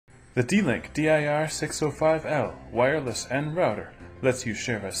The D-Link DIR-605L wireless N router lets you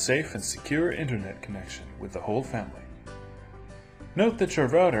share a safe and secure internet connection with the whole family. Note that your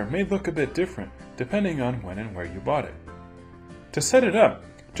router may look a bit different depending on when and where you bought it. To set it up,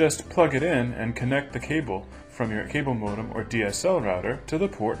 just plug it in and connect the cable from your cable modem or DSL router to the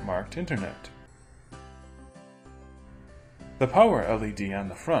port marked Internet. The power LED on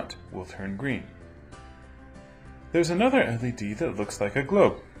the front will turn green. There's another LED that looks like a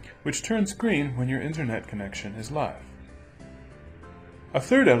globe, which turns green when your internet connection is live. A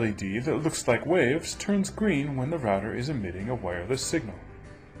third LED that looks like waves turns green when the router is emitting a wireless signal.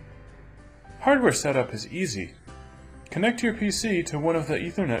 Hardware setup is easy. Connect your PC to one of the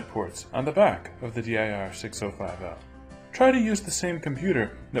Ethernet ports on the back of the DIR-605L. Try to use the same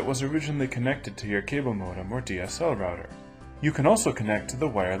computer that was originally connected to your cable modem or DSL router. You can also connect to the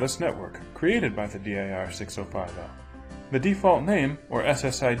wireless network created by the DIR-605L. The default name, or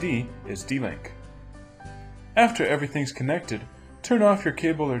SSID, is D-Link. After everything's connected, turn off your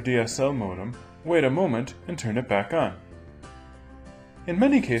cable or DSL modem, wait a moment, and turn it back on. In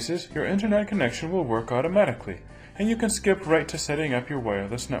many cases, your internet connection will work automatically, and you can skip right to setting up your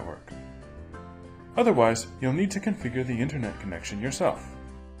wireless network. Otherwise, you'll need to configure the internet connection yourself.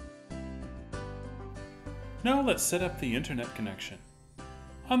 Now let's set up the internet connection.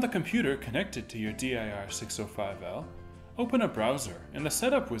 On the computer connected to your DIR-605L, open a browser and the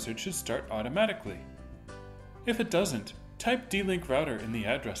setup wizard should start automatically. If it doesn't, type D-Link router in the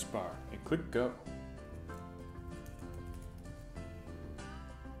address bar and click Go.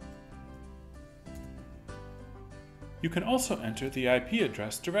 You can also enter the IP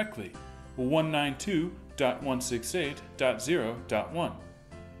address directly, 192.168.0.1.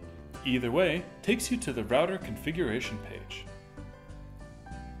 Either way takes you to the router configuration page.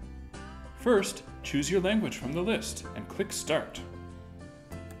 First, choose your language from the list and click Start.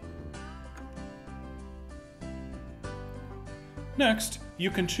 Next,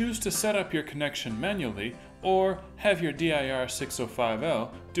 you can choose to set up your connection manually or have your DIR-605L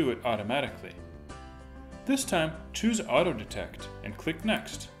do it automatically. This time, choose Auto Detect and click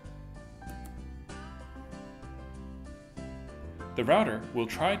Next. The router will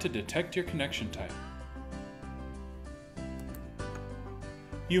try to detect your connection type.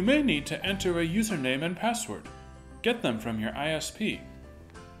 You may need to enter a username and password. Get them from your ISP.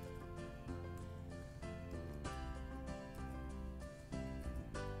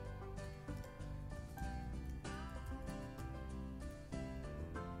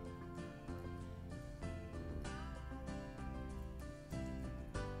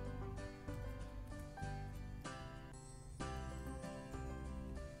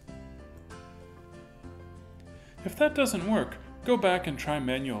 If that doesn't work, go back and try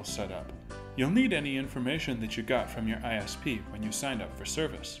manual setup. You'll need any information that you got from your ISP when you signed up for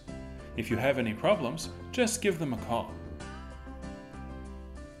service. If you have any problems, just give them a call.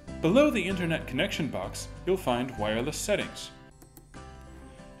 Below the Internet connection box, you'll find wireless settings.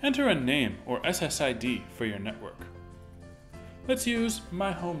 Enter a name or SSID for your network. Let's use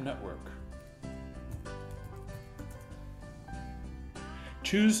My Home Network.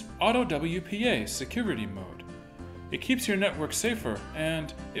 Choose Auto WPA Security Mode. It keeps your network safer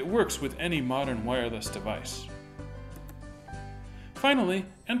and it works with any modern wireless device. Finally,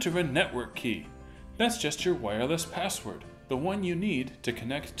 enter a network key. That's just your wireless password, the one you need to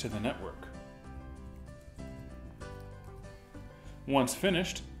connect to the network. Once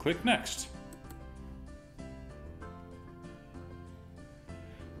finished, click Next.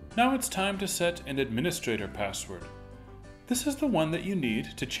 Now it's time to set an administrator password. This is the one that you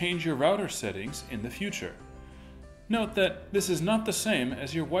need to change your router settings in the future. Note that this is not the same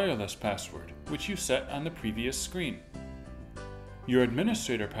as your wireless password, which you set on the previous screen. Your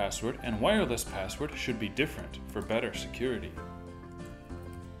administrator password and wireless password should be different for better security.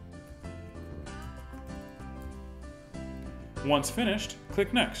 Once finished,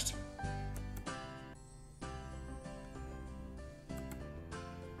 click Next.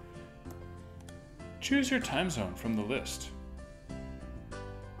 Choose your time zone from the list.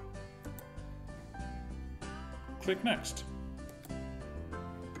 Click Next.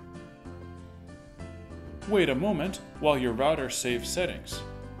 Wait a moment while your router saves settings.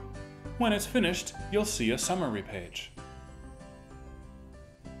 When it's finished, you'll see a summary page.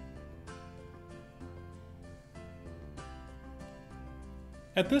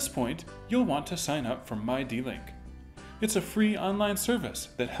 At this point, you'll want to sign up for mydlink. It's a free online service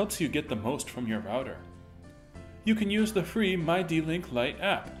that helps you get the most from your router. You can use the free mydlink Lite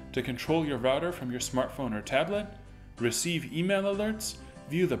app to control your router from your smartphone or tablet, receive email alerts,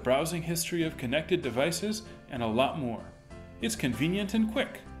 view the browsing history of connected devices, and a lot more. It's convenient and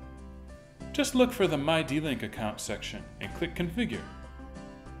quick. Just look for the My D-Link account section and click Configure.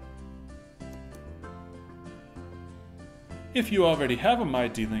 If you already have a My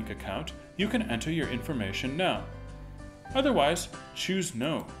D-Link account, you can enter your information now. Otherwise, choose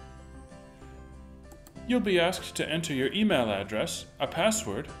No. You'll be asked to enter your email address, a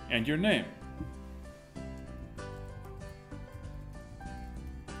password, and your name.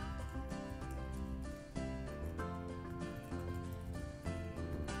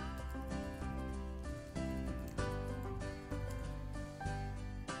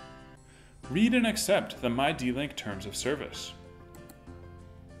 Read and accept the My D-Link Terms of Service.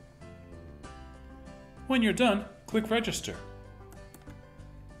 When you're done, click Register.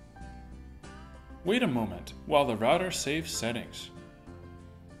 Wait a moment while the router saves settings.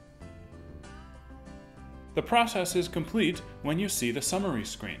 The process is complete when you see the summary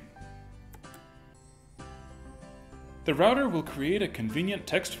screen. The router will create a convenient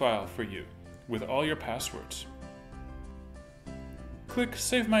text file for you with all your passwords. Click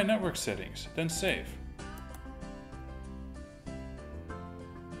Save My Network Settings, then Save.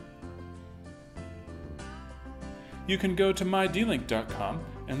 You can go to mydlink.com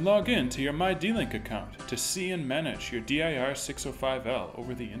and log in to your MyD-Link account to see and manage your DIR-605L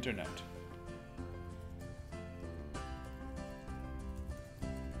over the Internet.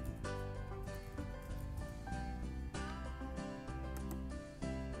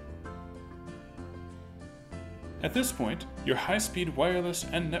 At this point, your high-speed wireless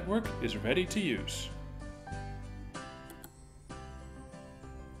and network is ready to use.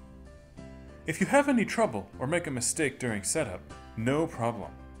 If you have any trouble or make a mistake during setup, no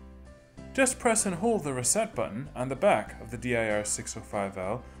problem. Just press and hold the reset button on the back of the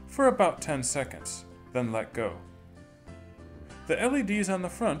DIR-605L for about 10 seconds, then let go. The LEDs on the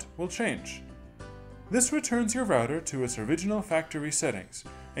front will change. This returns your router to its original factory settings,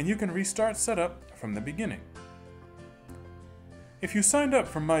 and you can restart setup from the beginning. If you signed up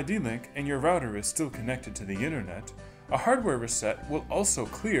for MyD-Link and your router is still connected to the Internet, a hardware reset will also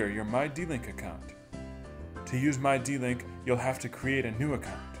clear your MyD-Link account. To use MyD-Link, you'll have to create a new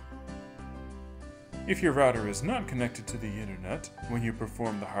account. If your router is not connected to the Internet when you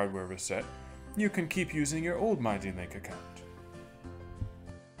perform the hardware reset, you can keep using your old MyD-Link account.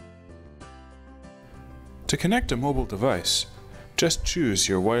 To connect a mobile device, just choose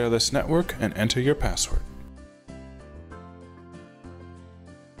your wireless network and enter your password.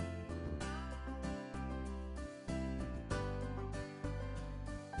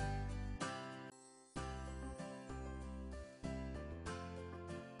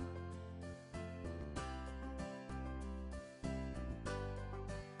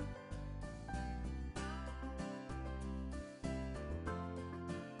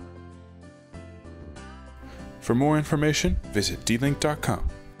 For more information, visit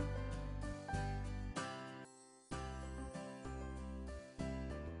dlink.com.